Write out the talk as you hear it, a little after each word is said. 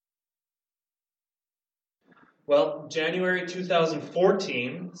Well, January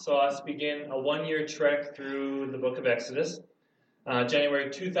 2014 saw us begin a one-year trek through the book of Exodus. January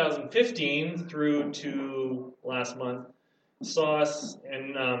 2015 through to last month saw us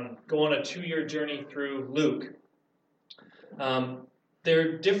go on a 2-year journey through Luke.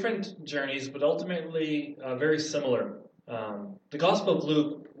 They're different journeys, but ultimately very similar. The Gospel of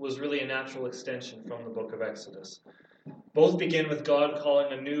Luke was really a natural extension from the book of Exodus. Both begin with God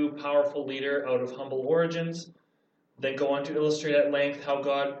calling a new, powerful leader out of humble origins, then go on to illustrate at length how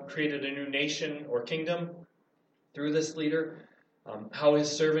God created a new nation or kingdom through this leader, how his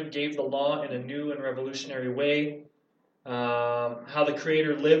servant gave the law in a new and revolutionary way, how the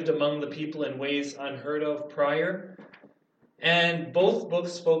Creator lived among the people in ways unheard of prior. And both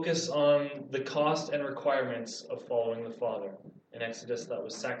books focus on the cost and requirements of following the Father. In Exodus, that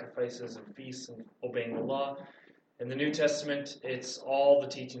was sacrifices and feasts and obeying the law. In the New Testament, it's all the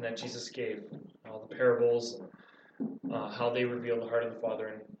teaching that Jesus gave, all the parables, how they reveal the heart of the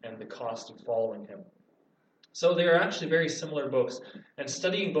Father and the cost of following him. So they are actually very similar books, and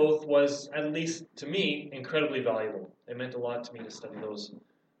studying both was, at least to me, incredibly valuable. It meant a lot to me to study those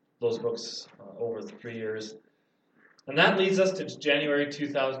books over the 3 years. And that leads us to January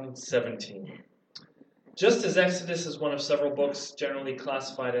 2017. Just as Exodus is one of several books generally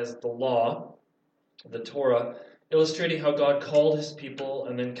classified as the law, the Torah, illustrating how God called his people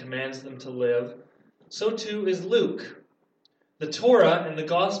and then commands them to live, so too is Luke. The Torah and the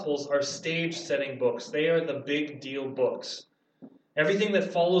Gospels are stage-setting books. They are the big deal books. Everything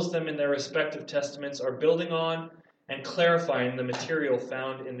that follows them in their respective testaments are building on and clarifying the material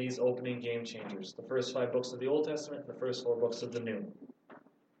found in these opening game changers, the first 5 books of the Old Testament and the first 4 books of the New.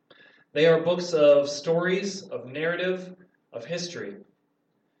 They are books of stories, of narrative, of history.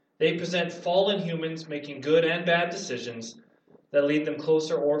 They present fallen humans making good and bad decisions that lead them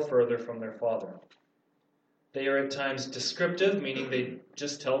closer or further from their Father. They are at times descriptive, meaning they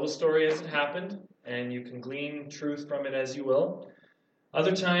just tell the story as it happened, and you can glean truth from it as you will.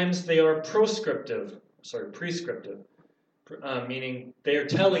 Other times they are prescriptive, meaning they are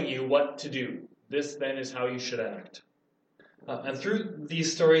telling you what to do. This then is how you should act. And through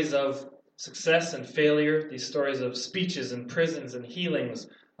these stories of success and failure, these stories of speeches and prisons and healings,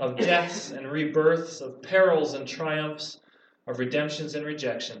 of deaths and rebirths, of perils and triumphs, of redemptions and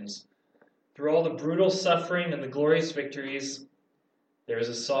rejections, through all the brutal suffering and the glorious victories, there is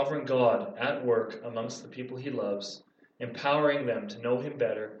a sovereign God at work amongst the people he loves, empowering them to know him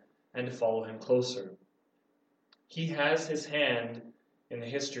better and to follow him closer. He has his hand in the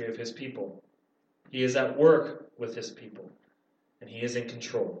history of his people. He is at work with his people, and he is in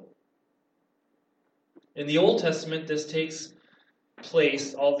control. In the Old Testament, this takes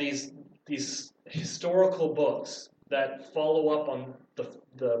place, all these historical books that follow up on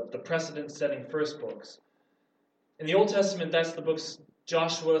the precedent-setting first books. In the Old Testament, that's the books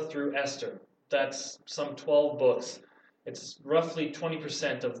Joshua through Esther. That's some 12 books. It's roughly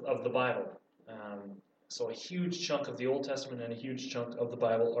 20% of the Bible. So a huge chunk of the Old Testament and a huge chunk of the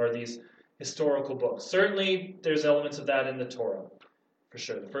Bible are these historical books. Certainly, there's elements of that in the Torah, for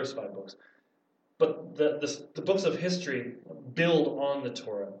sure, the first 5 books. But the books of history build on the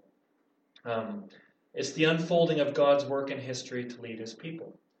Torah. It's the unfolding of God's work in history to lead his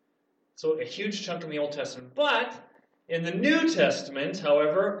people. So a huge chunk in the Old Testament. But in the New Testament,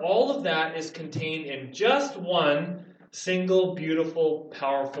 however, all of that is contained in just one single, beautiful,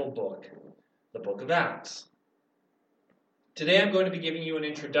 powerful book, the book of Acts. Today I'm going to be giving you an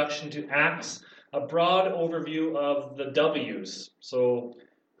introduction to Acts, a broad overview of the W's. So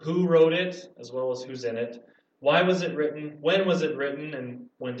who wrote it, as well as who's in it, why was it written, when was it written, and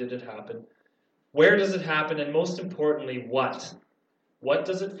when did it happen? Where does it happen? And most importantly, what? What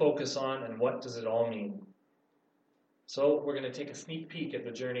does it focus on, and what does it all mean? So we're going to take a sneak peek at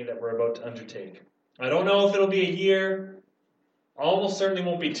the journey that we're about to undertake. I don't know if it'll be a year. Almost certainly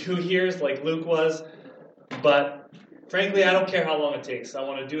won't be 2 years like Luke was. But frankly, I don't care how long it takes. I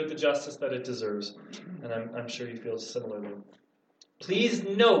want to do it the justice that it deserves. And I'm sure you feel similarly. Please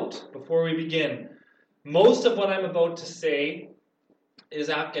note, before we begin, most of what I'm about to say is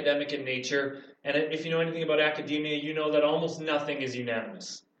academic in nature. And if you know anything about academia, you know that almost nothing is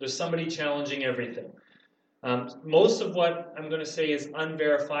unanimous. There's somebody challenging everything. Most of what I'm going to say is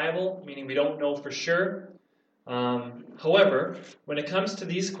unverifiable, meaning we don't know for sure. However, when it comes to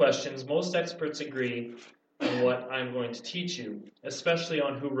these questions, most experts agree on what I'm going to teach you, especially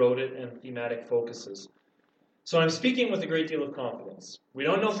on who wrote it and thematic focuses. So I'm speaking with a great deal of confidence. We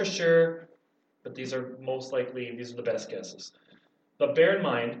don't know for sure, but these are the best guesses. But bear in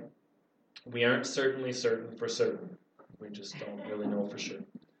mind, we aren't certainly certain for certain. We just don't really know for sure.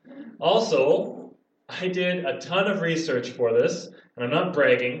 Also, I did a ton of research for this, and I'm not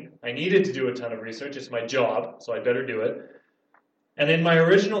bragging. I needed to do a ton of research. It's my job, so I better do it. And in my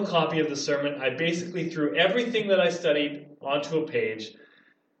original copy of the sermon, I basically threw everything that I studied onto a page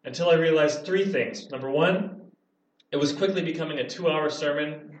until I realized three things. Number one, it was quickly becoming a 2-hour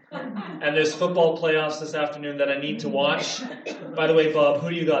sermon, and there's football playoffs this afternoon that I need to watch. By the way, Bob, who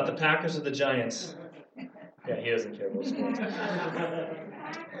do you got, the Packers or the Giants? Yeah, he doesn't care about sports.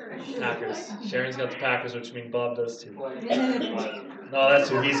 Packers. Sharon's got the Packers, which means Bob does too. No, that's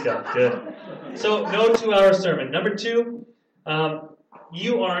who he's got. Good. So, no 2-hour sermon. Number two,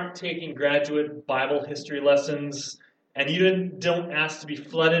 you aren't taking graduate Bible history lessons, and you don't ask to be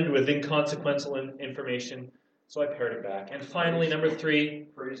flooded with inconsequential information. So I pared it back. And finally, number three.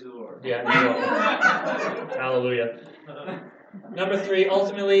 Praise the Lord. Yeah. Hallelujah. Number three,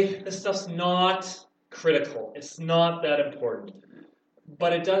 ultimately, this stuff's not critical. It's not that important.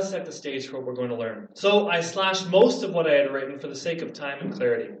 But it does set the stage for what we're going to learn. So I slashed most of what I had written for the sake of time and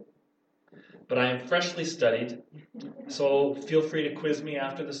clarity. But I am freshly studied, so feel free to quiz me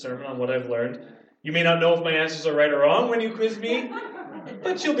after the sermon on what I've learned. You may not know if my answers are right or wrong when you quiz me,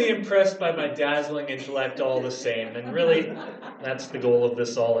 but you'll be impressed by my dazzling intellect all the same. And really, that's the goal of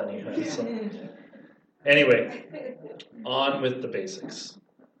this all anyway. So, anyway, on with the basics.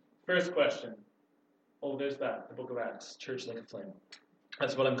 First question. Oh, there's that, the book of Acts, Church Like a Flame.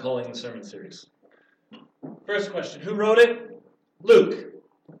 That's what I'm calling the sermon series. First question, who wrote it? Luke.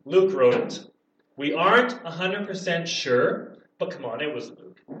 Luke wrote it. We aren't 100% sure, but come on, it was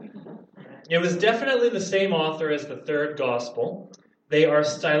Luke. It was definitely the same author as the third gospel. They are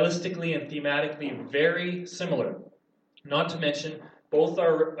stylistically and thematically very similar. Not to mention, both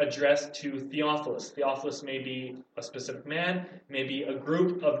are addressed to Theophilus. Theophilus may be a specific man, may be a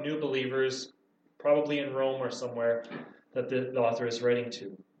group of new believers, probably in Rome or somewhere, that the author is writing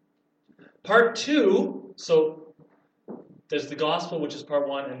to. Part 2, so there's the Gospel, which is part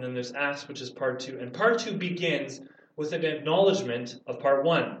 1, and then there's Acts, which is part 2. And part 2 begins with an acknowledgement of part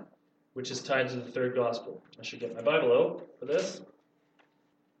 1, which is tied to the third Gospel. I should get my Bible out for this.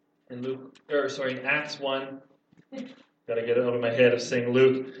 In Acts 1, got to get it out of my head of saying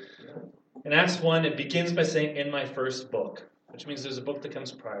Luke. In Acts 1, it begins by saying, in my first book, which means there's a book that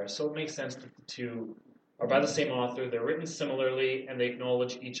comes prior. So it makes sense that the two are by the same author, they're written similarly, and they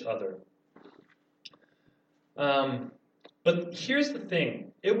acknowledge each other. But here's the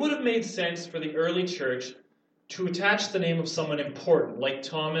thing. It would have made sense for the early church to attach the name of someone important, like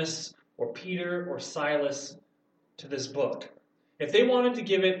Thomas or Peter or Silas, to this book. If they wanted to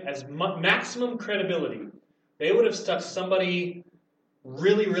give it as maximum credibility, they would have stuck somebody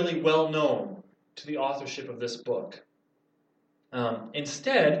really, really well known to the authorship of this book.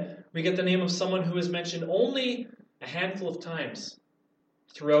 Instead, we get the name of someone who is mentioned only a handful of times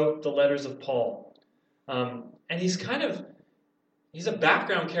throughout the letters of Paul. And he's a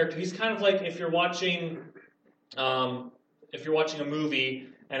background character. He's kind of like if you're watching a movie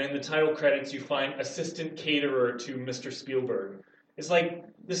and in the title credits you find assistant caterer to Mr. Spielberg. It's like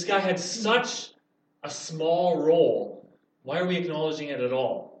this guy had such a small role. Why are we acknowledging it at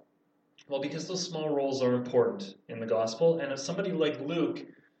all? Well, because those small roles are important in the gospel. And if somebody like Luke,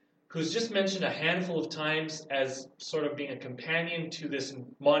 who's just mentioned a handful of times as sort of being a companion to this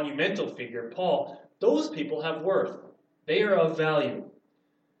monumental figure, Paul, those people have worth. They are of value.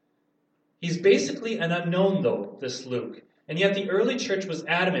 He's basically an unknown, though, this Luke. And yet the early church was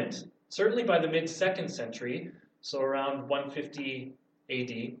adamant, certainly by the mid-2nd century, so around 150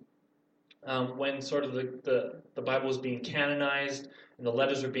 AD, when sort of the Bible was being canonized and the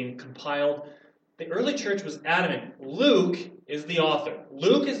letters were being compiled. The early church was adamant. Luke is the author.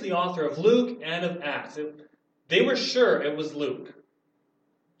 Luke is the author of Luke and of Acts. They were sure it was Luke.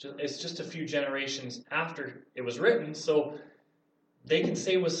 It's just a few generations after it was written, so they can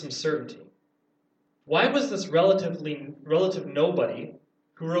say with some certainty. Why was this relative nobody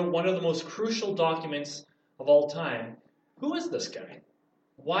who wrote one of the most crucial documents of all time, who is this guy?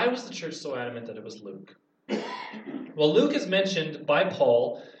 Why was the church so adamant that it was Luke? Well, Luke is mentioned by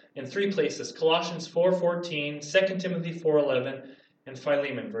Paul in 3 places: Colossians 4:14, 2 Timothy 4:11, and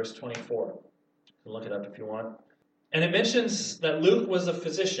Philemon, verse 24. You can look it up if you want. And it mentions that Luke was a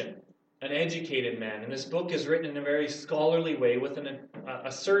physician, an educated man, and this book is written in a very scholarly way with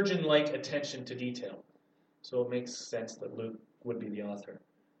a surgeon-like attention to detail. So it makes sense that Luke would be the author.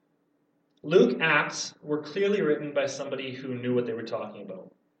 Luke, Acts were clearly written by somebody who knew what they were talking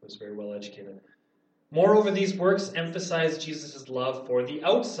about, was very well educated. Moreover, these works emphasize Jesus' love for the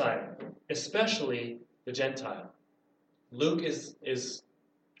outsider, especially the Gentile. Luke is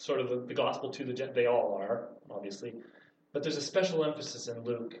sort of the gospel to the Gentile. They all are, obviously. But there's a special emphasis in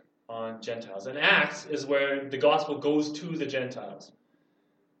Luke on Gentiles. And Acts is where the gospel goes to the Gentiles.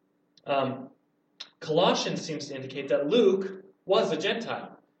 Colossians seems to indicate that Luke was a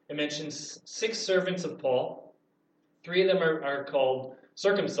Gentile. It mentions 6 servants of Paul. 3 of them are called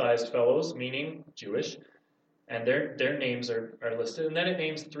circumcised fellows, meaning Jewish, and their names are listed. And then it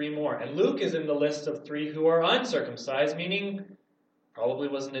names 3 more. And Luke is in the list of 3 who are uncircumcised, meaning probably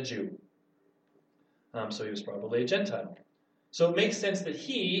wasn't a Jew. So he was probably a Gentile. So it makes sense that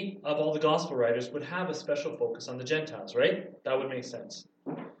he, of all the gospel writers, would have a special focus on the Gentiles, right? That would make sense.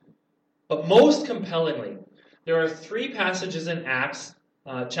 But most compellingly, there are 3 passages in Acts,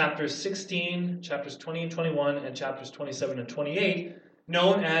 chapters 16, chapters 20 and 21, and chapters 27 and 28,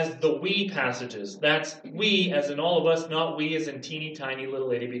 known as the we passages. That's we as in all of us, not we as in teeny tiny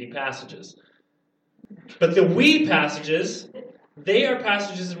little itty bitty passages. But the we passages, they are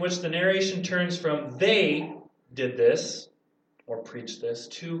passages in which the narration turns from they did this, or preached this,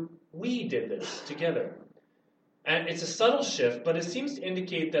 to we did this together. And it's a subtle shift, but it seems to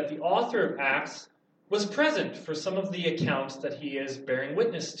indicate that the author of Acts was present for some of the accounts that he is bearing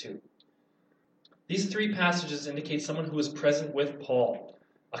witness to. These 3 passages indicate someone who was present with Paul,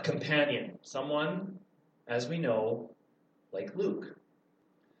 a companion, someone, as we know, like Luke.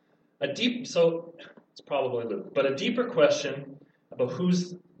 So it's probably Luke, but a deeper question about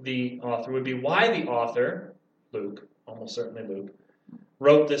who's the author would be why the author, Luke, almost certainly Luke,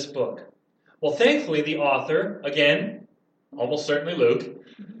 wrote this book. Well, thankfully the author, again, almost certainly Luke,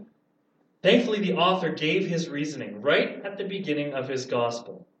 thankfully the author gave his reasoning right at the beginning of his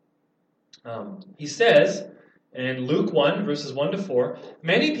gospel. He says, in Luke 1, verses 1 to 4,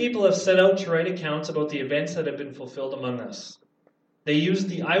 many people have set out to write accounts about the events that have been fulfilled among us. They used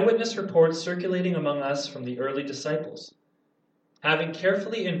the eyewitness reports circulating among us from the early disciples. Having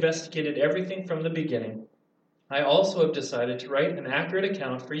carefully investigated everything from the beginning, I also have decided to write an accurate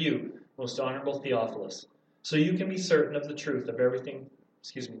account for you, most honorable Theophilus, so you can be certain of the truth of everything,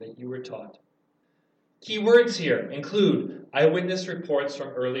 that you were taught. Key words here include eyewitness reports from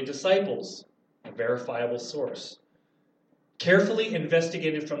early disciples, a verifiable source. Carefully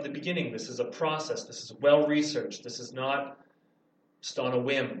investigated from the beginning. This is a process. This is well-researched. This is not just on a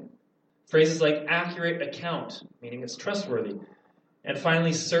whim. Phrases like accurate account, meaning it's trustworthy. And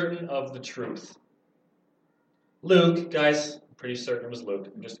finally, certain of the truth. Luke, guys, I'm pretty certain it was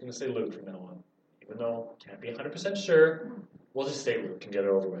Luke. I'm just going to say Luke from now on. Even though I can't be 100% sure, we'll just say Luke and get it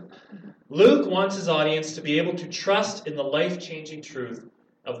over with. Luke wants his audience to be able to trust in the life-changing truth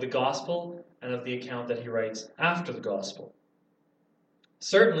of the gospel and of the account that he writes after the gospel.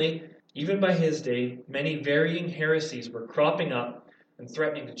 Certainly, even by his day, many varying heresies were cropping up and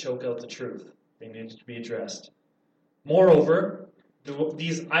threatening to choke out the truth. They needed to be addressed. Moreover,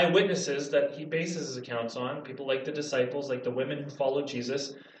 these eyewitnesses that he bases his accounts on, people like the disciples, like the women who followed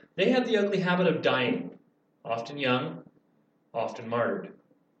Jesus, they had the ugly habit of dying, often young, often martyred.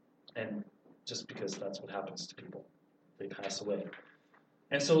 And just because that's what happens to people, they pass away.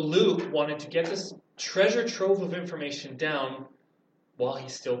 And so Luke wanted to get this treasure trove of information down while he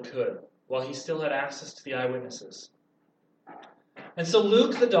still could, while he still had access to the eyewitnesses. And so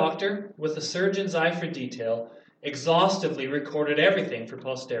Luke, the doctor, with a surgeon's eye for detail, exhaustively recorded everything for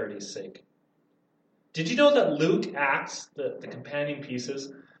posterity's sake. Did you know that Luke, Acts, the companion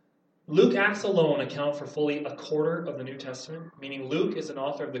pieces, Luke, Acts alone account for fully a quarter of the New Testament, meaning Luke is an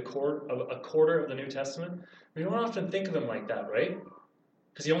author of a quarter of the New Testament. We don't often think of him like that, right?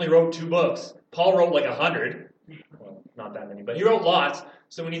 Because he only wrote 2 books. Paul wrote like 100. Well, not that many, but he wrote lots.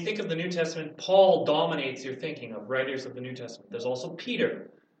 So when you think of the New Testament, Paul dominates your thinking of writers of the New Testament. There's also Peter,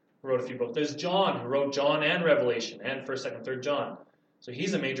 who wrote a few books. There's John, who wrote John and Revelation, and 1st, 2nd, 3rd John. So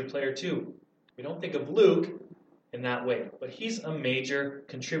he's a major player too. We don't think of Luke in that way, but he's a major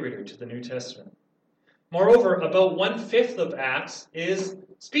contributor to the New Testament. Moreover, about 1/5 of Acts is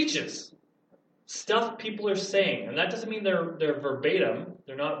speeches, stuff people are saying. And that doesn't mean they're verbatim,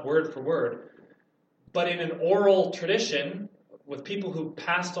 they're not word for word, but in an oral tradition, with people who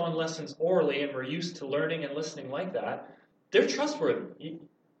passed on lessons orally and were used to learning and listening like that, they're trustworthy.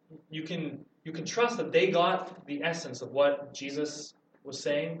 You can trust that they got the essence of what Jesus was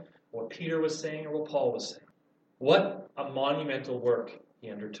saying, what Peter was saying, or what Paul was saying. What a monumental work he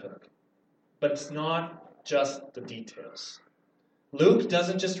undertook. But it's not just the details. Luke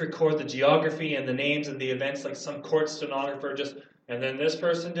doesn't just record the geography and the names and the events like some court stenographer and then this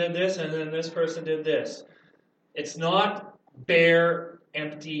person did this, and then this person did this. It's not bare,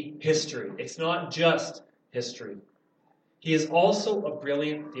 empty history. It's not just history. He is also a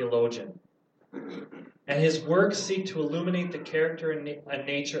brilliant theologian. And his works seek to illuminate the character and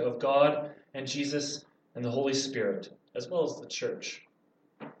nature of God and Jesus and the Holy Spirit, as well as the church.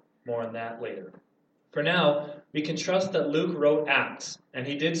 More on that later. For now, we can trust that Luke wrote Acts, and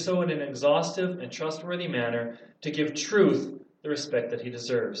he did so in an exhaustive and trustworthy manner to give truth the respect that he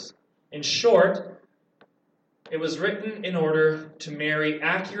deserves. In short, it was written in order to marry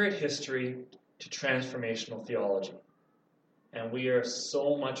accurate history to transformational theology. And we are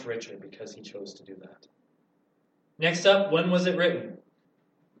so much richer because he chose to do that. Next up, when was it written?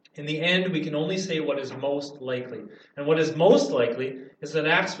 In the end, we can only say what is most likely. And what is most likely is that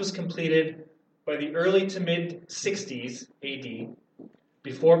Acts was completed by the early to mid-60s AD,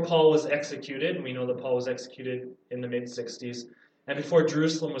 before Paul was executed, and we know that Paul was executed in the mid-60s, and before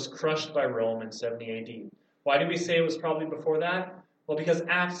Jerusalem was crushed by Rome in 70 AD. Why do we say it was probably before that? Well, because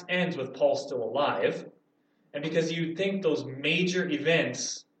Acts ends with Paul still alive, and because you think those major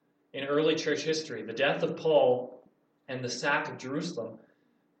events in early church history, the death of Paul and the sack of Jerusalem,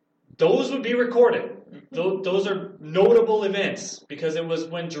 those would be recorded. Those are notable events because it was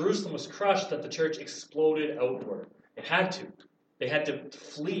when Jerusalem was crushed that the church exploded outward. It had to. They had to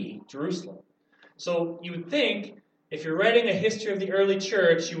flee Jerusalem. So you would think if you're writing a history of the early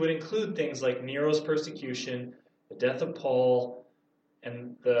church, you would include things like Nero's persecution, the death of Paul,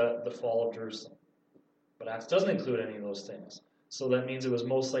 and the fall of Jerusalem. But Acts doesn't include any of those things. So that means it was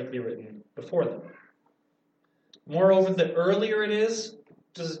most likely written before them. Moreover, the earlier it is,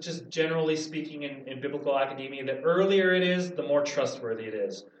 just generally speaking in biblical academia, the earlier it is, the more trustworthy it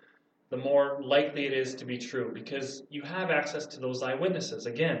is. The more likely it is to be true, because you have access to those eyewitnesses,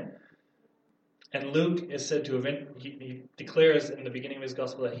 again. And Luke is said to have, he declares in the beginning of his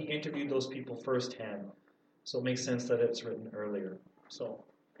gospel that he interviewed those people firsthand. So it makes sense that it's written earlier. So,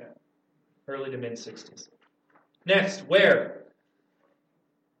 okay. Early to mid-60s. Next, where?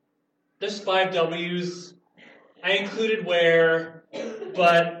 There's 5 W's. I included where,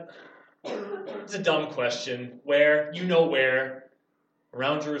 but it's a dumb question. Where? You know where.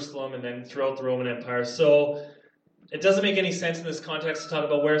 Around Jerusalem and then throughout the Roman Empire. So it doesn't make any sense in this context to talk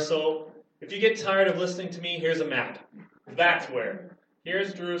about where. So if you get tired of listening to me, here's a map. That's where.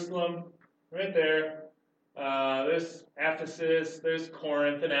 Here's Jerusalem, right there. There's Ephesus, there's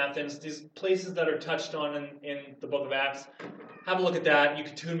Corinth and Athens, these places that are touched on in the book of Acts. Have a look at that. You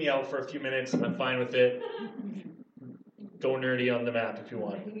can tune me out for a few minutes. I'm fine with it. Go nerdy on the map if you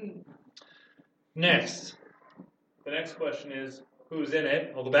want. Next. The next question is, who's in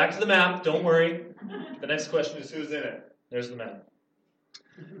it? I'll go back to the map. Don't worry. The next question is, who's in it? There's the map.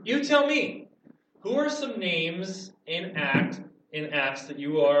 You tell me. Who are some names in Acts that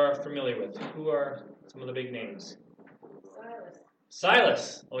you are familiar with? Who are some of the big names?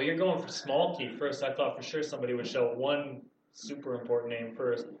 Silas. Oh, you're going for small key first. I thought for sure somebody would shout one super important name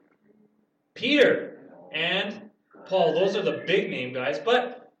first. Peter and Paul. Those are the big name guys.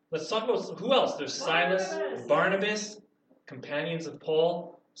 But let's talk about who else. There's Silas, Barnabas, companions of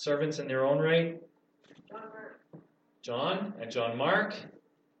Paul, servants in their own right. John and John Mark.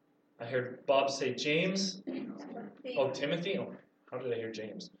 I heard Bob say James. Oh, Timothy. Oh, how did I hear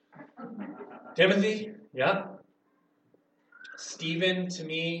James? Timothy, yeah. Stephen, to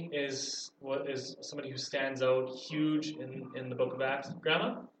me, is somebody who stands out huge in the book of Acts.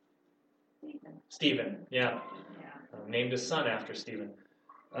 Grandma? Stephen, yeah. Named his son after Stephen.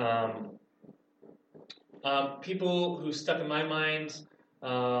 People who stuck in my mind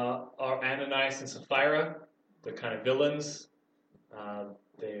are Ananias and Sapphira. They're kind of villains.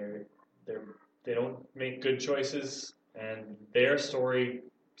 They don't make good choices, and their story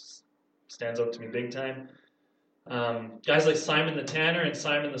stands out to me big time. Guys like Simon the Tanner and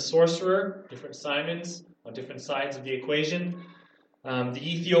Simon the Sorcerer, different Simons on different sides of the equation. The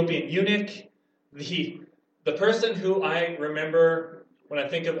Ethiopian eunuch, the person who I remember when I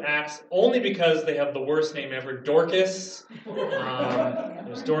think of Acts, only because they have the worst name ever, Dorcas.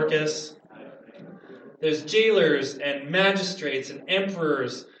 There's Dorcas. There's jailers and magistrates and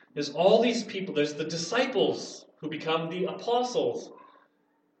emperors. There's all these people. There's the disciples who become the apostles.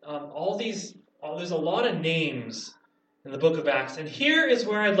 There's a lot of names in the book of Acts. And here is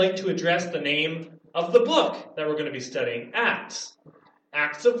where I'd like to address the name of the book that we're going to be studying, Acts.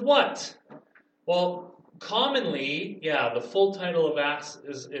 Acts of what? Well, commonly, the full title of Acts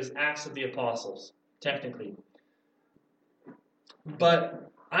is Acts of the Apostles, technically.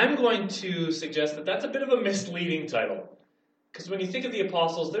 But I'm going to suggest that that's a bit of a misleading title. Because when you think of the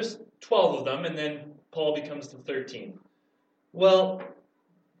apostles, there's 12 of them, and then Paul becomes the 13th. Well,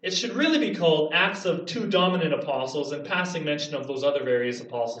 it should really be called Acts of Two Dominant Apostles and passing mention of those other various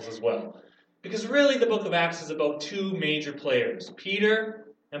apostles as well. Because really the book of Acts is about two major players, Peter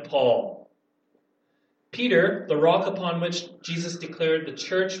and Paul. Peter, the rock upon which Jesus declared the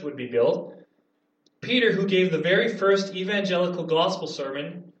church would be built. Peter, who gave the very first evangelical gospel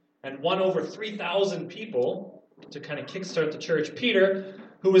sermon and won over 3,000 people to kind of kickstart the church. Peter,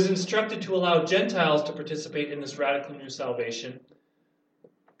 who was instructed to allow Gentiles to participate in this radical new salvation,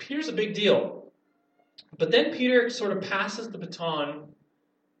 Peter's a big deal. But then Peter sort of passes the baton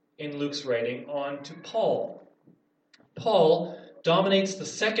in Luke's writing on to Paul. Paul dominates the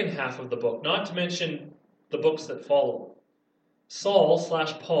second half of the book, not to mention the books that follow.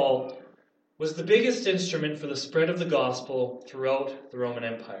 Saul/Paul was the biggest instrument for the spread of the gospel throughout the Roman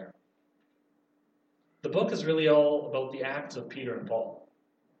Empire. The book is really all about the acts of Peter and Paul,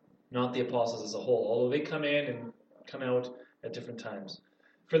 not the apostles as a whole, although they come in and come out at different times.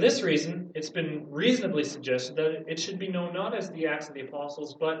 For this reason, it's been reasonably suggested that it should be known not as the Acts of the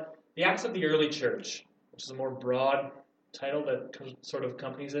Apostles, but the Acts of the Early Church, which is a more broad title that sort of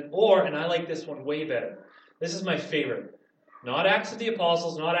accompanies it. Or, and I like this one way better, this is my favorite, not Acts of the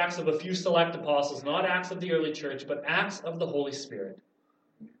Apostles, not Acts of a few select apostles, not Acts of the Early Church, but Acts of the Holy Spirit.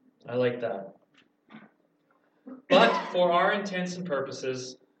 I like that. But for our intents and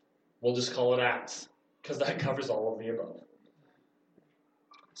purposes, we'll just call it Acts, because that covers all of the above.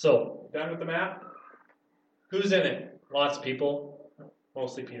 So, done with the map? Who's in it? Lots of people,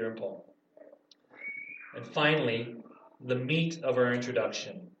 mostly Peter and Paul. And finally, the meat of our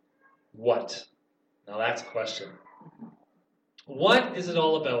introduction. What? Now that's a question. What is it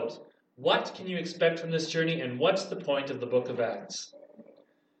all about? What can you expect from this journey, and what's the point of the book of Acts?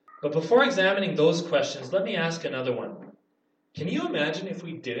 But before examining those questions, let me ask another one. Can you imagine if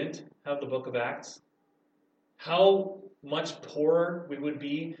we didn't have the book of Acts? How much poorer we would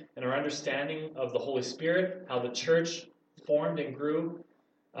be in our understanding of the Holy Spirit, how the church formed and grew.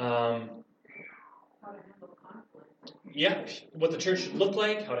 How to handle conflict. Yeah, what the church should look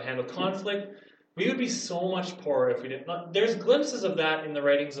like, how to handle conflict. We would be so much poorer if we didn't. There's glimpses of that in the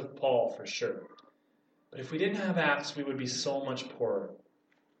writings of Paul, for sure. But if we didn't have Acts, we would be so much poorer.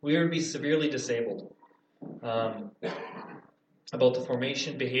 We would be severely disabled about the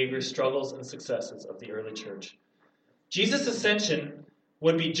formation, behavior, struggles, and successes of the early church. Jesus' ascension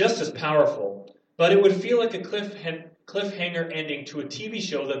would be just as powerful, but it would feel like a cliffhanger ending to a TV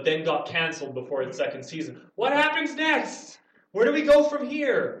show that then got canceled before its second season. What happens next? Where do we go from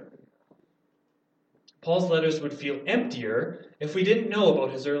here? Paul's letters would feel emptier if we didn't know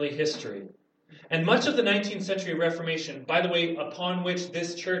about his early history. And much of the 19th century Reformation, by the way, upon which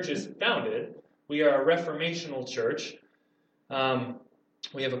this church is founded, we are a reformational church.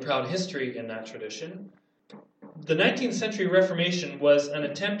 We have a proud history in that tradition. The 19th century Reformation was an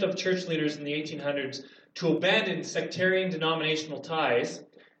attempt of church leaders in the 1800s to abandon sectarian denominational ties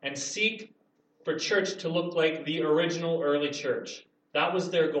and seek for church to look like the original early church. That was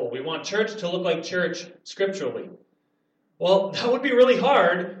their goal. We want church to look like church scripturally. Well, that would be really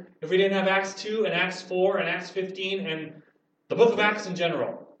hard if we didn't have Acts 2 and Acts 4 and Acts 15 and the book of Acts in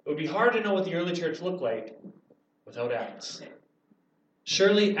general. It would be hard to know what the early church looked like without Acts.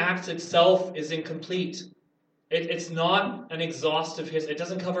 Surely Acts itself is incomplete. It's not an exhaustive history. It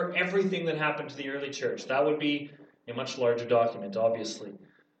doesn't cover everything that happened to the early church. That would be a much larger document, obviously.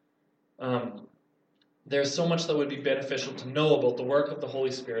 There's so much that would be beneficial to know about the work of the Holy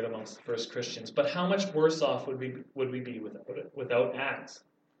Spirit amongst the first Christians. But how much worse off would we be without Acts?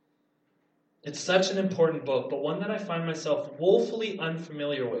 It's such an important book, but one that I find myself woefully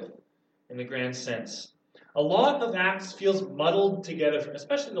unfamiliar with in the grand sense. A lot of Acts feels muddled together,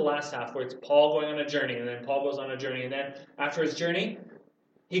 especially the last half, where it's Paul going on a journey, and then Paul goes on a journey, and then after his journey,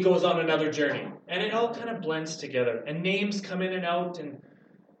 he goes on another journey. And it all kind of blends together, and names come in and out, and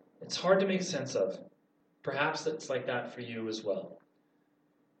it's hard to make sense of. Perhaps it's like that for you as well.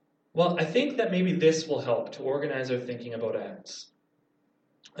 Well, I think that maybe this will help to organize our thinking about Acts.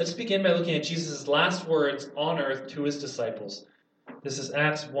 Let's begin by looking at Jesus' last words on earth to his disciples. This is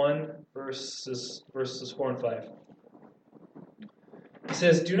Acts 1, verses 4 and 5. He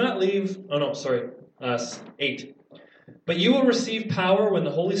says, 8. But you will receive power when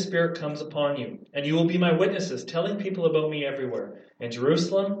the Holy Spirit comes upon you, and you will be my witnesses, telling people about me everywhere, in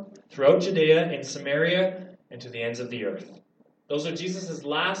Jerusalem, throughout Judea, in Samaria, and to the ends of the earth. Those are Jesus'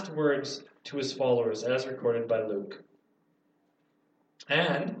 last words to his followers, as recorded by Luke.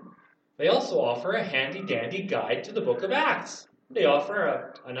 And they also offer a handy-dandy guide to the book of Acts. They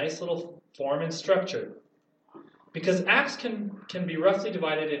offer a nice little form and structure. Because Acts can be roughly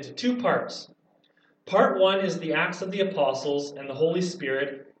divided into two parts. Part 1 is the Acts of the Apostles and the Holy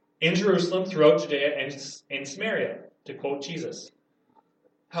Spirit in Jerusalem, throughout Judea, and in Samaria, to quote Jesus.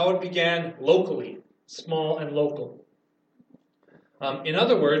 How it began locally, small and local. In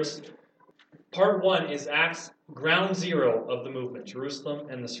other words, Part 1 is Acts ground zero of the movement, Jerusalem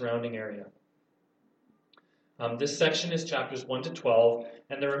and the surrounding area. This section is chapters 1 to 12,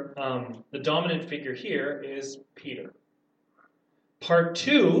 and the dominant figure here is Peter. Part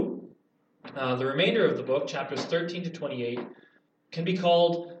 2, the remainder of the book, chapters 13 to 28, can be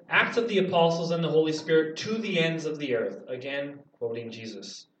called Acts of the Apostles and the Holy Spirit to the ends of the earth. Again, quoting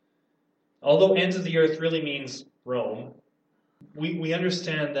Jesus. Although ends of the earth really means Rome, we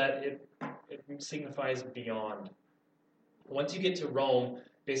understand that it signifies beyond. Once you get to Rome,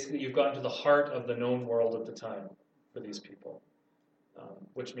 basically you've gotten to the heart of the known world at the time for these people,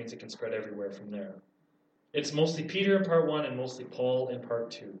 which means it can spread everywhere from there. It's mostly Peter in part 1 and mostly Paul in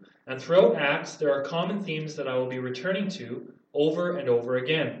part 2. And throughout Acts, there are common themes that I will be returning to over and over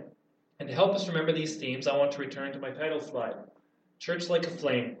again. And to help us remember these themes, I want to return to my title slide, Church Like a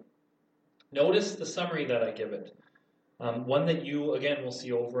Flame. Notice the summary that I give it. One that you, again, will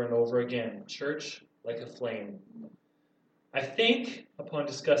see over and over again. Church Like a Flame. I think, upon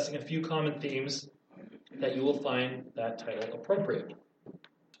discussing a few common themes, that you will find that title appropriate.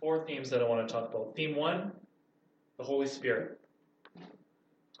 4 themes that I want to talk about. Theme 1, the Holy Spirit.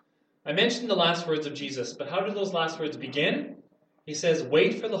 I mentioned the last words of Jesus, but how do those last words begin? He says,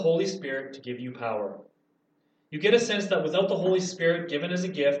 wait for the Holy Spirit to give you power. You get a sense that without the Holy Spirit given as a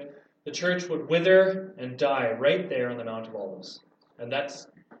gift, the church would wither and die right there on the Mount of Olives. And that's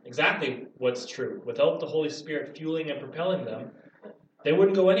exactly what's true. Without the Holy Spirit fueling and propelling them, they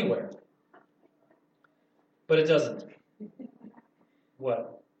wouldn't go anywhere. But it doesn't.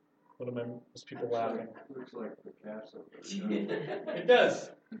 What? What am I? Most people laughing. Looks like Picasso. It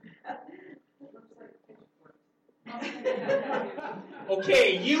does.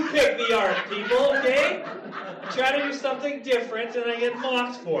 Okay, you pick the art, people, okay? Try to do something different and I get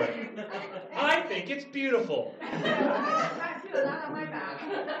mocked for it. I think it's beautiful.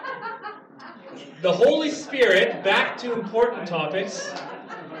 The Holy Spirit, back to important topics.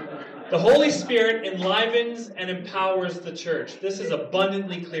 The Holy Spirit enlivens and empowers the church. This is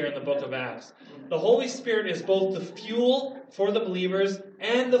abundantly clear in the book of Acts. The Holy Spirit is both the fuel for the believers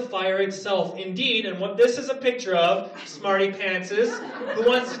and the fire itself. Indeed, and what this is a picture of, smarty pantses, who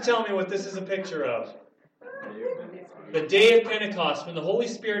wants to tell me what this is a picture of? The day of Pentecost, when the Holy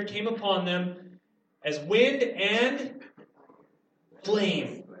Spirit came upon them as wind and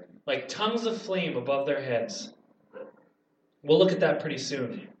flame, like tongues of flame above their heads. We'll look at that pretty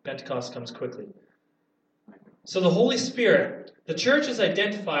soon. Pentecost comes quickly. So the Holy Spirit, the church is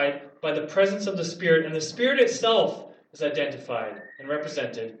identified by the presence of the Spirit, and the Spirit itself is identified and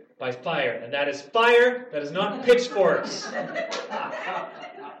represented by fire. And that is fire, that is not pitchforks.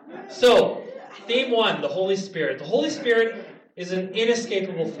 So, theme 1, the Holy Spirit. The Holy Spirit is an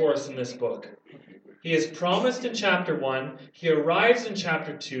inescapable force in this book. He is promised in chapter 1, he arrives in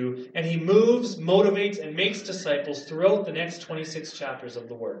chapter 2, and he moves, motivates, and makes disciples throughout the next 26 chapters of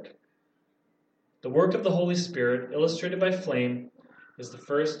the work. The work of the Holy Spirit, illustrated by flame, is the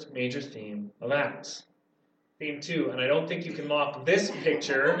first major theme of Acts. Theme 2, and I don't think you can mock this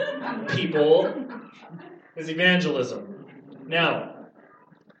picture, people, is evangelism. Now,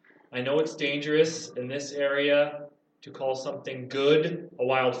 I know it's dangerous in this area to call something good a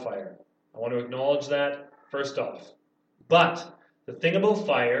wildfire. I want to acknowledge that first off. But the thing about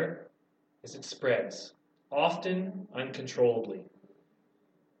fire is it spreads, often uncontrollably.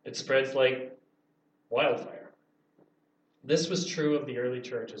 It spreads like wildfire. This was true of the early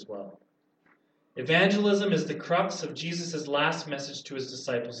church as well. Evangelism is the crux of Jesus' last message to his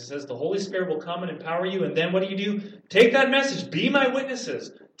disciples. He says, the Holy Spirit will come and empower you, and then what do? Take that message. Be my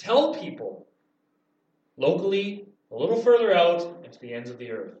witnesses. Tell people, locally, a little further out, and to the ends of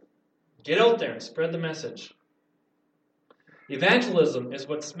the earth. Get out there and spread the message. Evangelism is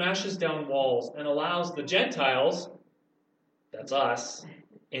what smashes down walls and allows the Gentiles, that's us,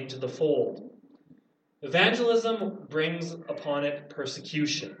 into the fold. Evangelism brings upon it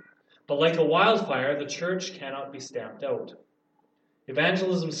persecution. But like a wildfire, the church cannot be stamped out.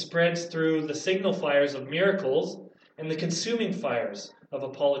 Evangelism spreads through the signal fires of miracles and the consuming fires of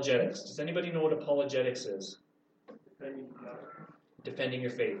apologetics. Does anybody know what apologetics is? Defending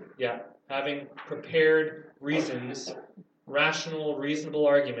your faith. Yeah. Having prepared reasons, rational, reasonable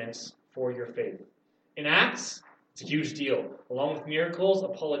arguments for your faith. In Acts, it's a huge deal. Along with miracles,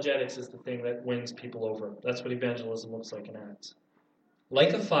 apologetics is the thing that wins people over. That's what evangelism looks like in Acts.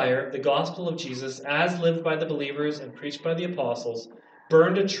 Like a fire, the gospel of Jesus, as lived by the believers and preached by the apostles,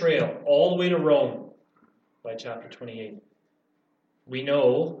 burned a trail all the way to Rome by chapter 28. We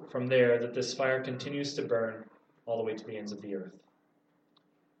know from there that this fire continues to burn all the way to the ends of the earth.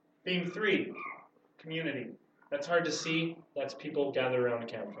 Theme 3, community. That's hard to see. That's people gather around a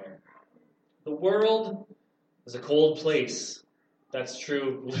campfire. The world is a cold place. That's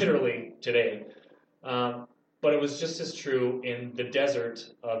true literally today. but it was just as true in the desert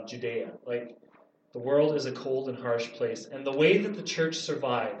of Judea. Like, the world is a cold and harsh place. And the way that the church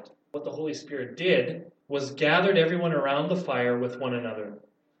survived, what the Holy Spirit did, was gathered everyone around the fire with one another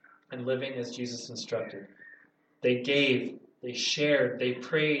and living as Jesus instructed. They gave, they shared, they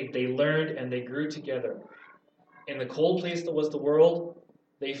prayed, they learned, and they grew together. In the cold place that was the world,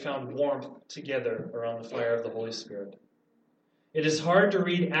 they found warmth together around the fire of the Holy Spirit. It is hard to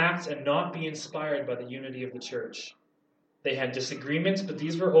read Acts and not be inspired by the unity of the church. They had disagreements, but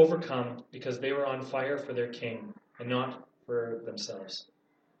these were overcome because they were on fire for their king and not for themselves.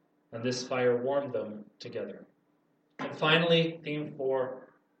 And this fire warmed them together. And finally, theme 4,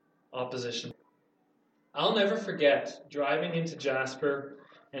 opposition. I'll never forget driving into Jasper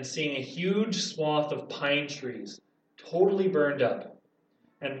and seeing a huge swath of pine trees totally burned up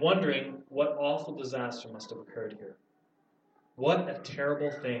and wondering what awful disaster must have occurred here. What a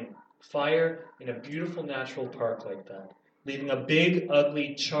terrible thing. Fire in a beautiful natural park like that, leaving a big,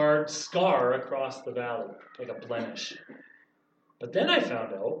 ugly, charred scar across the valley, like a blemish. But then I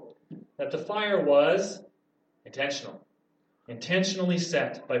found out that the fire was intentionally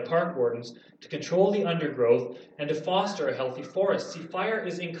set by park wardens to control the undergrowth and to foster a healthy forest. See, fire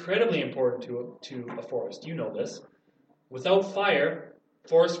is incredibly important to a forest. You know this. Without fire,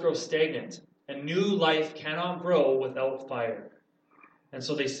 forests grow stagnant, and new life cannot grow without fire. And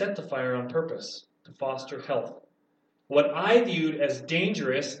so they set the fire on purpose, to foster health. What I viewed as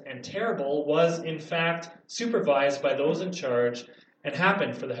dangerous and terrible was, in fact, supervised by those in charge and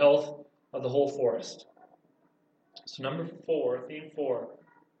happened for the health of the whole forest. So number 4, theme 4,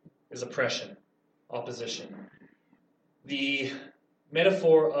 is oppression, opposition. The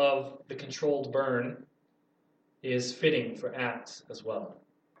metaphor of the controlled burn is fitting for Acts as well.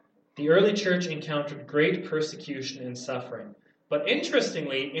 The early church encountered great persecution and suffering. But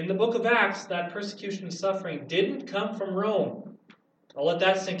interestingly, in the book of Acts, that persecution and suffering didn't come from Rome. I'll let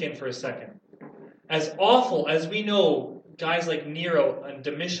that sink in for a second. As awful as we know guys like Nero and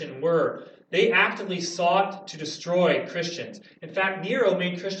Domitian were, they actively sought to destroy Christians. In fact, Nero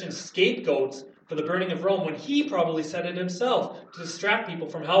made Christians scapegoats for the burning of Rome when he probably said it himself to distract people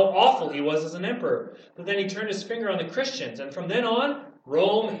from how awful he was as an emperor. But then he turned his finger on the Christians, and from then on,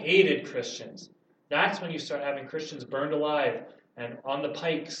 Rome hated Christians. That's when you start having Christians burned alive and on the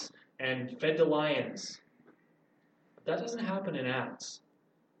pikes and fed to lions. But that doesn't happen in Acts.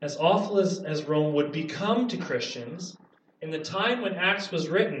 As awful as Rome would become to Christians, in the time when Acts was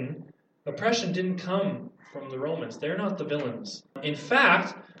written, oppression didn't come from the Romans. They're not the villains. In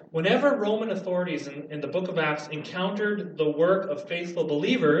fact, whenever Roman authorities in the book of Acts encountered the work of faithful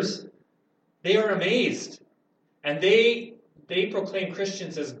believers, they are amazed. And they proclaim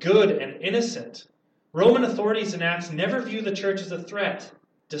Christians as good and innocent. Roman authorities in Acts never view the church as a threat,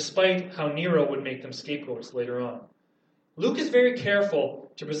 despite how Nero would make them scapegoats later on. Luke is very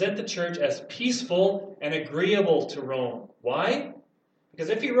careful to present the church as peaceful and agreeable to Rome. Why? Because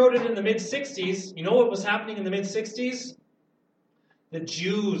if he wrote it in the mid-60s, you know what was happening in the mid-60s? The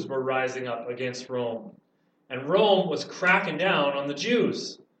Jews were rising up against Rome. And Rome was cracking down on the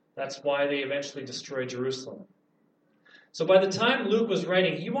Jews. That's why they eventually destroyed Jerusalem. So by the time Luke was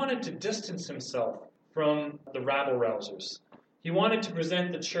writing, he wanted to distance himself from the rabble-rousers. He wanted to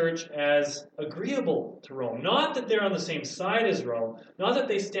present the church as agreeable to Rome. Not that they're on the same side as Rome, not that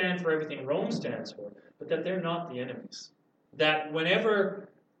they stand for everything Rome stands for, but that they're not the enemies. That whenever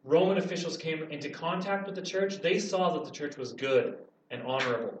Roman officials came into contact with the church, they saw that the church was good and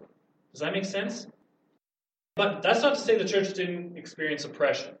honorable. Does that make sense? But that's not to say the church didn't experience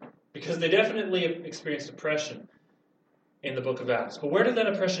oppression, because they definitely experienced oppression in the book of Acts. But where did that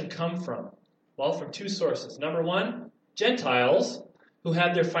oppression come from? Well, from 2 sources. Number 1, Gentiles who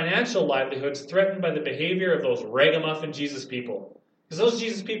had their financial livelihoods threatened by the behavior of those ragamuffin Jesus people. Because those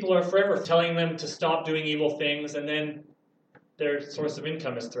Jesus people are forever telling them to stop doing evil things, and then their source of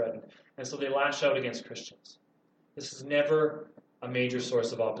income is threatened. And so they lash out against Christians. This is never a major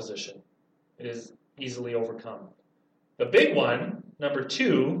source of opposition. It is easily overcome. The big one, number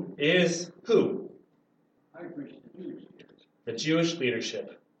 2, is who? High priest, the Jewish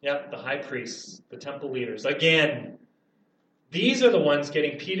leadership. Yep, the high priests, the temple leaders. Again, these are the ones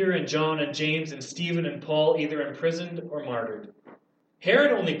getting Peter and John and James and Stephen and Paul either imprisoned or martyred.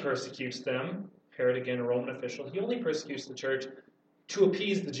 Herod only persecutes them. Herod, again, a Roman official. He only persecutes the church to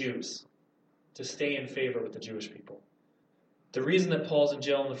appease the Jews, to stay in favor with the Jewish people. The reason that Paul's in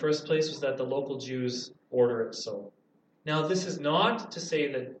jail in the first place was that the local Jews order it so. Now, this is not to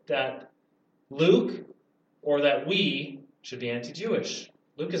say that Luke or that we should be anti-Jewish.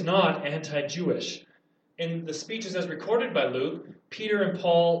 Luke is not anti-Jewish. in the speeches as recorded by Luke, Peter and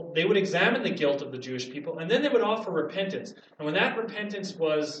Paul, they would examine the guilt of the Jewish people, and then they would offer repentance. And when that repentance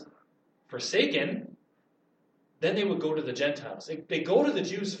was forsaken, then they would go to the Gentiles. They go to the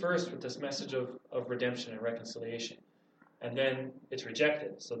Jews first with this message of redemption and reconciliation. And then it's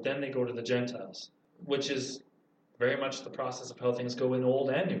rejected. So then they go to the Gentiles, which is very much the process of how things go in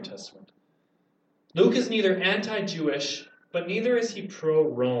Old and New Testament. Luke is neither anti-Jewish, but neither is he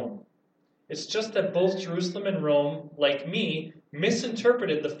pro-Rome. It's just that both Jerusalem and Rome, like me,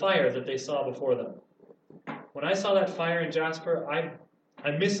 misinterpreted the fire that they saw before them. When I saw that fire in Jasper,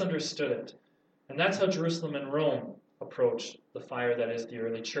 I misunderstood it. And that's how Jerusalem and Rome approach the fire that is the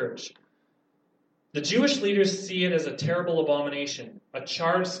early church. The Jewish leaders see it as a terrible abomination, a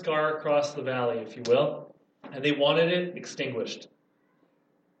charred scar across the valley, if you will, and they wanted it extinguished.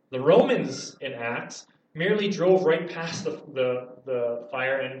 The Romans in Acts merely drove right past the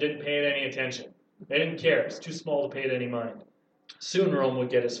fire and didn't pay it any attention. They didn't care. It's too small to pay it any mind. Soon Rome would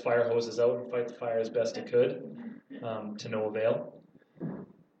get its fire hoses out and fight the fire as best it could, to no avail.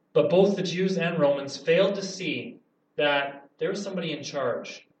 But both the Jews and Romans failed to see that there was somebody in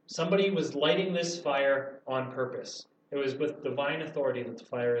charge. Somebody was lighting this fire on purpose. It was with divine authority that the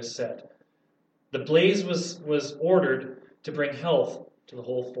fire is set. The blaze was ordered to bring health to the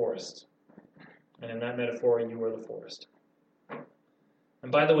whole forest. And in that metaphor, you are the forest.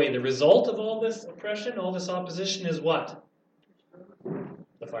 And by the way, the result of all this oppression, all this opposition is what?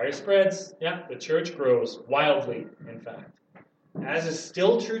 The fire spreads. Yeah, the church grows wildly, in fact. As is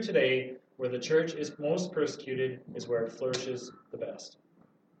still true today, where the church is most persecuted is where it flourishes the best.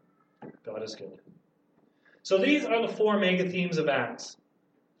 God is good. So these are the four mega themes of Acts.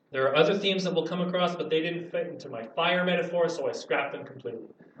 There are other themes that we'll come across, but they didn't fit into my fire metaphor, so I scrapped them completely.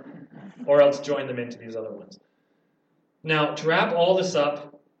 Or else joined them into these other ones. Now, to wrap all this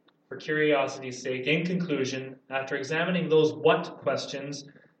up, for curiosity's sake, in conclusion, after examining those what questions,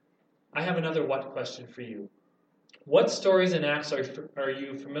 I have another what question for you. What stories in Acts are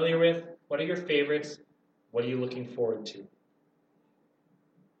you familiar with? What are your favorites? What are you looking forward to?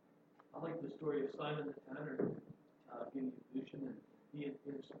 I like the story of Simon the Tanner getting a vision and being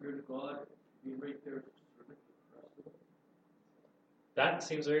in the Spirit of God, being right there as a servant with the rest of them. That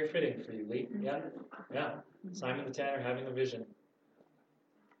seems very fitting for you, Lee. Yeah. Simon the Tanner having a vision.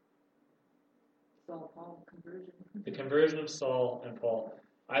 Saul Paul conversion. The conversion of Saul and Paul.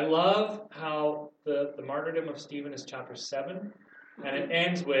 I love how the martyrdom of Stephen is chapter 7, and it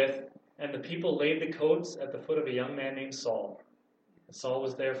ends with, and the people laid the coats at the foot of a young man named Saul. And Saul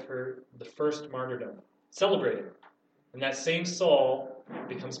was there for the first martyrdom, celebrated. And that same Saul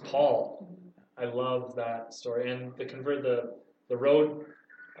becomes Paul. I love that story. And the road,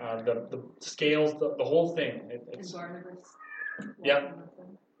 the scales, the whole thing. It's, and Barnabas. Yeah.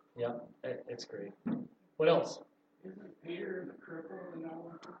 It's great. What else? Isn't Peter the cripple and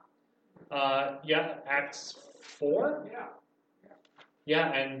all Yeah, Acts 4?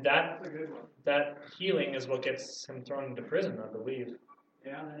 Yeah, and that's a good one. that healing is what gets him thrown into prison, I believe.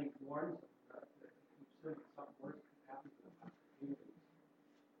 Yeah, and then he warns that something worse could happen to him.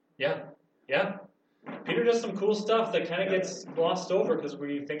 Yeah. Peter does some cool stuff that kind of gets glossed over because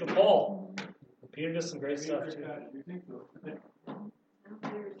we think of Paul. Peter does some great stuff too. You think so?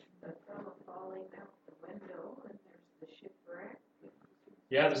 There's the fellow falling out the window, and there's the shipwreck.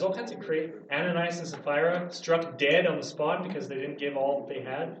 Yeah, there's all kinds of great. Ananias and Sapphira struck dead on the spot because they didn't give all that they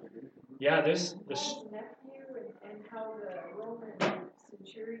had. Yeah, there's Paul's nephew and how the Roman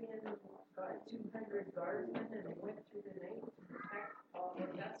centurion got 200 guardsmen and they went through the night to protect Paul.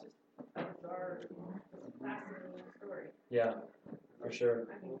 That's just a bizarre, fascinating story. Yeah, for sure.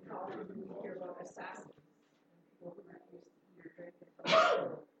 I mean, how often do we hear about assassins and people who refuse to eat or drink and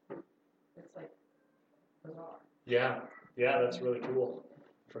stuff? It's like bizarre. Yeah, that's really cool.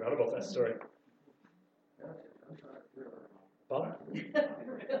 Forgot about that story. Bob?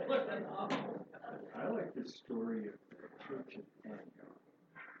 I like the story of the church of Antioch.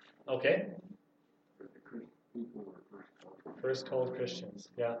 Okay. Where the people were First called Christians,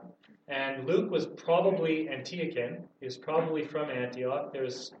 yeah. And Luke was probably Antiochian. He was probably from Antioch.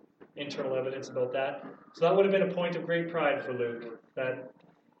 There's internal evidence about that. So that would have been a point of great pride for Luke, that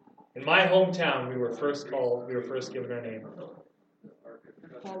in my hometown we were first given our name.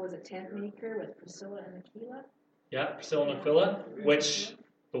 Paul was a tent maker with Priscilla and Aquila. Yeah, Priscilla and Aquila, which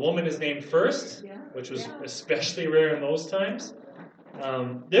the woman is named first, which was especially rare in those times.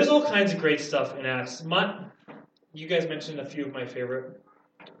 There's all kinds of great stuff in Acts. You guys mentioned a few of my favorite.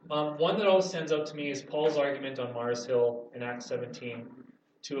 One that always stands out to me is Paul's argument on Mars Hill in Acts 17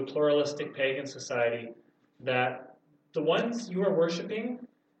 to a pluralistic pagan society that the ones you are worshiping,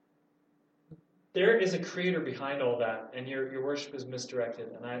 there is a creator behind all that, and your worship is misdirected.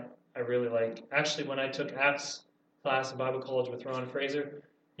 And I really like, actually, when I took Acts class in Bible college with Ron Fraser,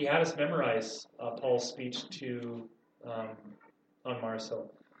 he had us memorize Paul's speech to on Mars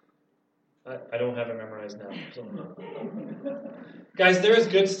Hill. I don't have it memorized now. So. Guys, there is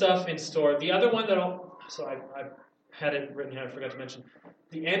good stuff in store. The other one that I had it written here, I forgot to mention.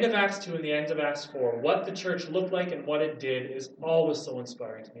 The end of Acts 2 and the end of Acts 4, what the church looked like and what it did is always so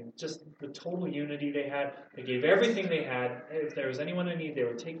inspiring to me. Just the total unity they had. They gave everything they had. If there was anyone in need, they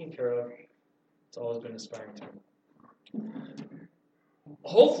were taken care of. It's always been inspiring to me.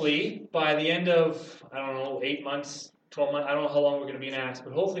 Hopefully, by the end of, 8 months, 12 months, I don't know how long we're going to be in Acts,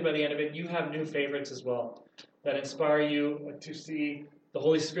 but hopefully by the end of it, you have new favorites as well that inspire you to see the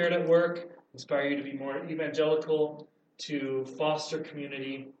Holy Spirit at work, inspire you to be more evangelical, to foster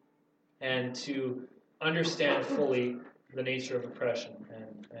community, and to understand fully the nature of oppression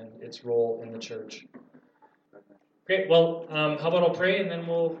and its role in the church. Great. Well, how about I'll pray and then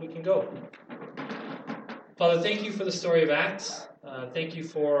we can go. Father, thank you for the story of Acts. Thank you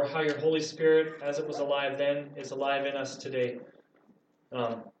for how your Holy Spirit, as it was alive then, is alive in us today.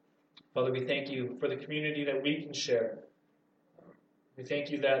 Father, we thank you for the community that we can share. We thank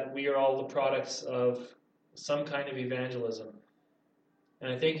you that we are all the products of some kind of evangelism.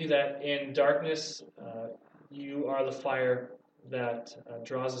 And I thank you that in darkness, you are the fire that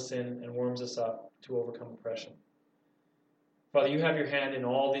draws us in and warms us up to overcome oppression. Father, you have your hand in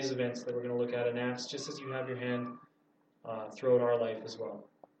all these events that we're going to look at in Acts, just as you have your hand throughout our life as well.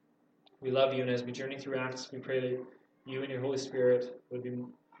 We love you, and as we journey through Acts, we pray that you and your Holy Spirit would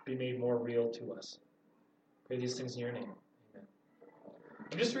be made more real to us. Pray these things in your name. Amen.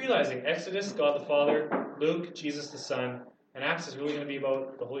 I'm just realizing Exodus, God the Father, Luke, Jesus the Son, and Acts is really going to be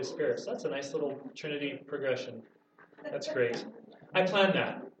about the Holy Spirit. So that's a nice little Trinity progression. That's great. I planned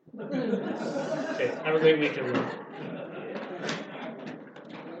that. Okay, have a great week, everyone.